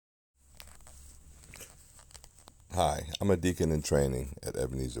Hi, I'm a deacon in training at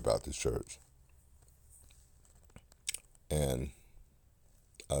Ebenezer Baptist Church, and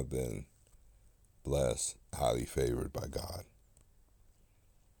I've been blessed, highly favored by God.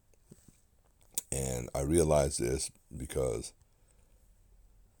 And I realize this because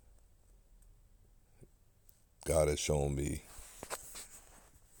God has shown me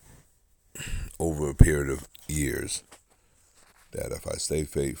over a period of years that if I stay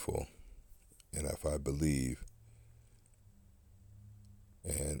faithful and if I believe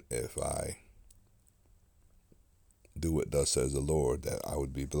and if I do what thus says the Lord, that I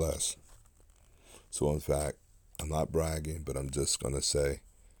would be blessed. So in fact, I'm not bragging, but I'm just going to say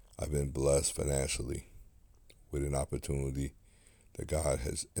I've been blessed financially with an opportunity that God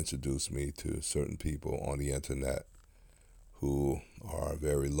has introduced me to certain people on the internet who are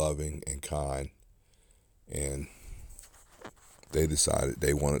very loving and kind, and they decided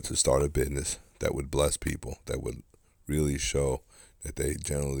they wanted to start a business that would bless people, that would really show that they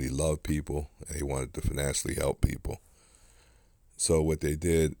generally love people and they wanted to financially help people. So what they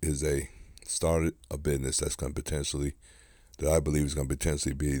did is they started a business that I believe is going to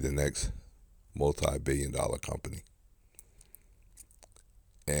potentially be the next multi-billion-dollar company.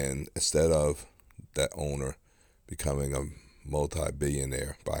 And instead of that owner becoming a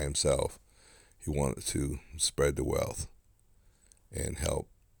multi-billionaire by himself, he wanted to spread the wealth and help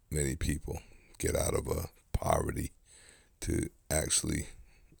many people get out of poverty to actually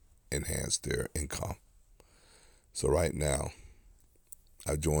enhance their income. So right now,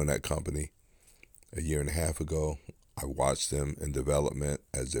 I joined that company a year and a half ago. I watched them in development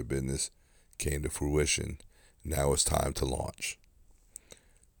as their business came to fruition. Now it's time to launch.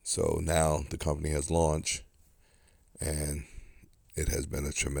 So now the company has launched, and it has been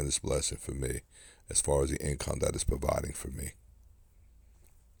a tremendous blessing for me as far as the income that it's providing for me.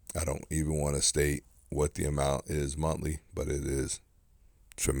 I don't even want to state what the amount is monthly, but it is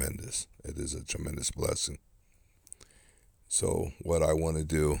tremendous. It is a tremendous blessing. So what I want to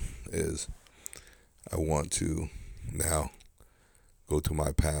do is I want to now go to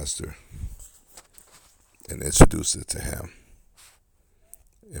my pastor and introduce it to him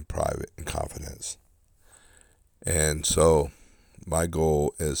in private and confidence. And so my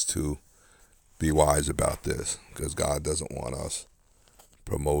goal is to be wise about this, because God doesn't want us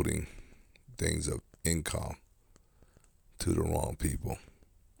promoting things of income to the wrong people.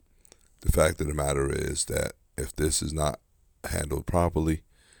 The fact of the matter is that if this is not handled properly,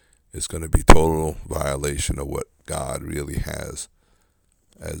 it's going to be total violation of what God really has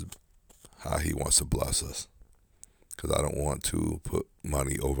as how he wants to bless us, because I don't want to put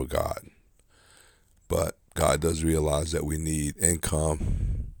money over God. But God does realize that we need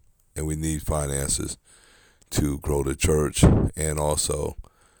income and we need finances to grow the church and also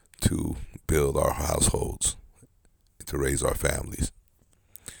to build our households, to raise our families.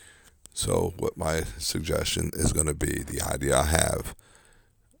 So what my suggestion is going to be, the idea I have,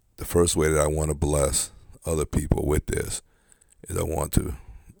 the first way that I want to bless other people with this is I want to,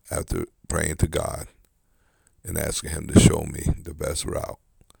 after praying to God and asking him to show me the best route,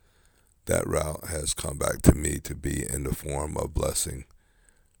 that route has come back to me to be in the form of blessing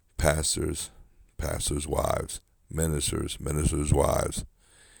pastors, pastors' wives, ministers, ministers' wives,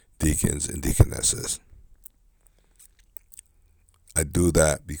 deacons, and deaconesses. I do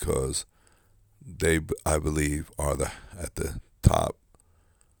that because they, I believe, are at the top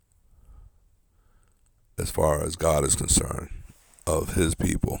as far as God is concerned of his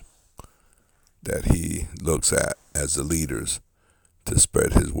people that he looks at as the leaders to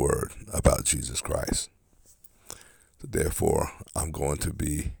spread his word about Jesus Christ. So therefore, I'm going to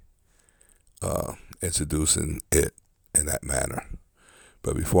be introducing it in that manner.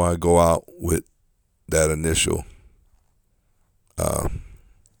 But before I go out with that initial uh,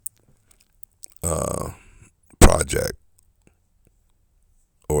 project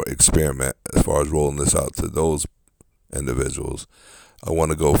or experiment, as far as rolling this out to those individuals, I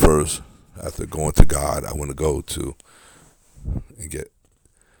want to go first. After going to God, I want to go to and get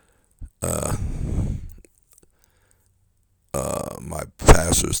my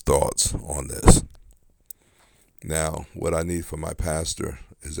pastor's thoughts on this. Now, what I need from my pastor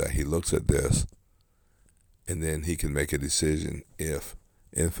is that he looks at this and then he can make a decision if,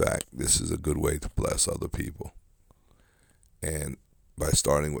 in fact, this is a good way to bless other people. And by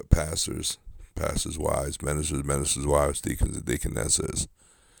starting with pastors, pastors' wives, ministers, ministers' wives, deacons, and deaconesses,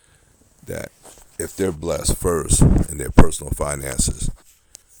 that if they're blessed first in their personal finances,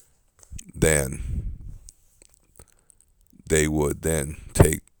 then they would then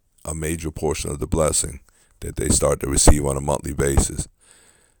take a major portion of the blessing that they start to receive on a monthly basis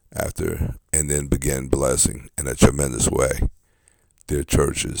after and then begin blessing in a tremendous way their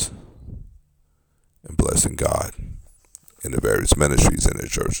churches and blessing God in the various ministries in their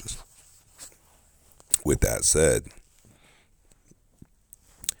churches. With that said,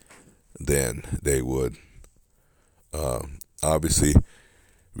 then they would obviously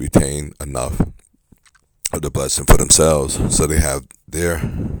retain enough of the blessing for themselves so they have their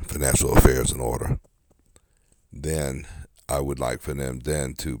financial affairs in order. Then I would like for them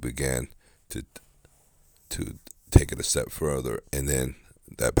then to begin to take it a step further, and then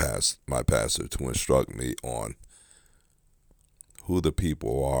my pastor to instruct me on who the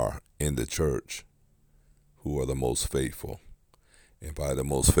people are in the church who are the most faithful. And by the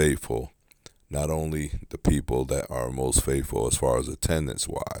most faithful, not only the people that are most faithful as far as attendance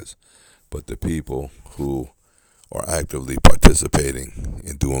wise, but the people who are actively participating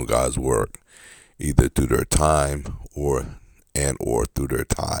in doing God's work, either through their time or through their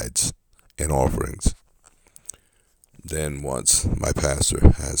tithes and offerings. Then once my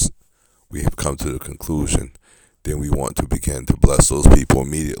pastor we have come to the conclusion, then we want to begin to bless those people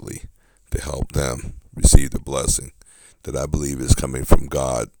immediately to help them receive the blessing that I believe is coming from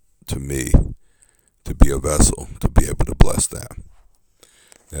God to me to be a vessel to be able to bless them.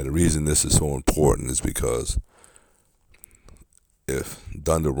 Now the reason this is so important is because if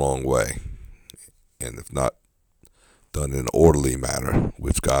done the wrong way, and if not done in an orderly manner,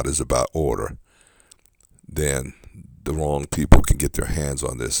 which God is about order, then the wrong people can get their hands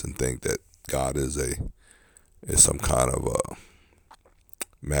on this and think that God is some kind of a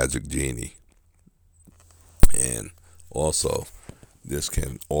magic genie. And also, this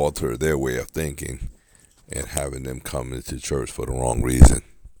can alter their way of thinking and having them come into church for the wrong reason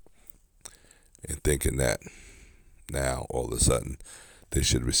and thinking that now all of a sudden they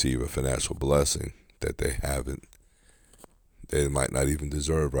should receive a financial blessing that they might not even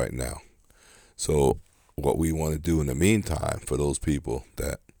deserve right now. So what we want to do in the meantime for those people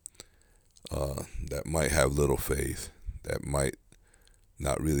that might have little faith, that might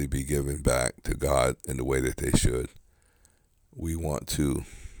not really be giving back to God in the way that they should, we want to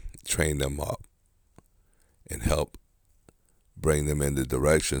train them up and help bring them in the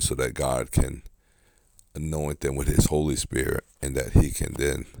direction so that God can anoint them with His Holy Spirit, and that He can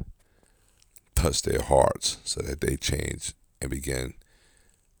then touch their hearts so that they change and begin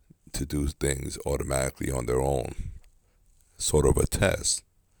to do things automatically on their own. Sort of a test.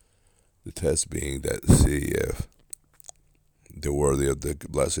 The test being that to see if they're worthy of the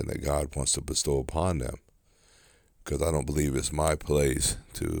blessing that God wants to bestow upon them. Because I don't believe it's my place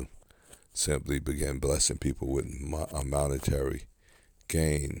to simply begin blessing people with a monetary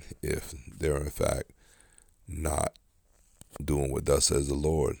gain if they're in fact not doing what thus says the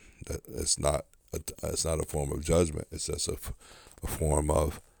Lord. It's not a form of judgment. It's just a form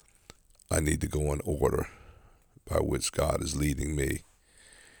of I need to go in order by which God is leading me.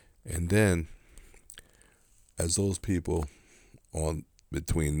 And then as those people on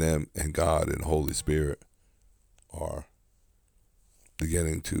between them and God and Holy Spirit are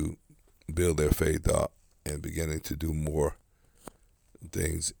beginning to build their faith up and beginning to do more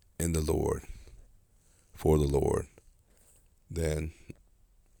things in the Lord, for the Lord, then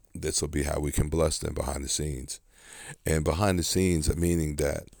this will be how we can bless them behind the scenes. And behind the scenes, meaning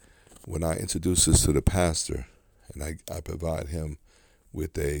that when I introduce this to the pastor and I provide him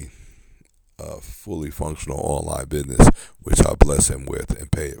with a fully functional online business, which I'll bless him with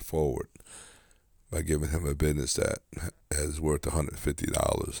and pay it forward by giving him a business that is worth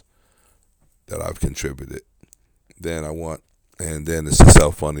 $150 that I've contributed. Then then it's a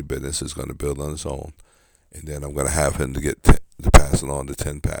self-funding business. It's going to build on its own. And then I'm going to have him to pass it on to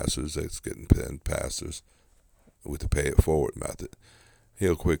 10 pastors. That's getting 10 pastors with the pay it forward method.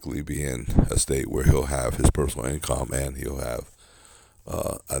 He'll quickly be in a state where he'll have his personal income and he'll have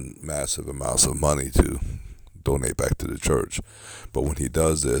a massive amounts of money to donate back to the church. But when he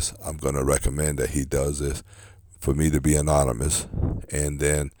does this, I'm going to recommend that he does this for me to be anonymous, and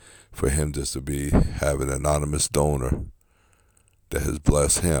then for him just to have an anonymous donor that has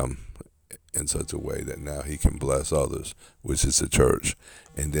blessed him in such a way that now he can bless others, which is the church,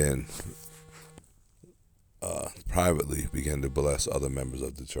 and then privately begin to bless other members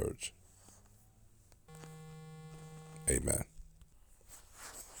of the church. Amen.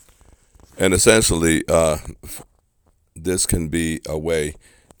 And essentially, this can be a way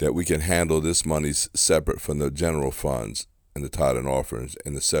that we can handle this money separate from the general funds and the tithe and offerings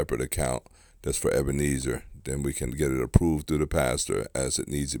in a separate account that's for Ebenezer. Then we can get it approved through the pastor as it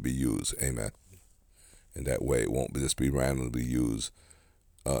needs to be used. Amen. And that way it won't just be randomly used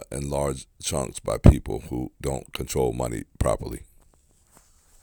in large chunks by people who don't control money properly.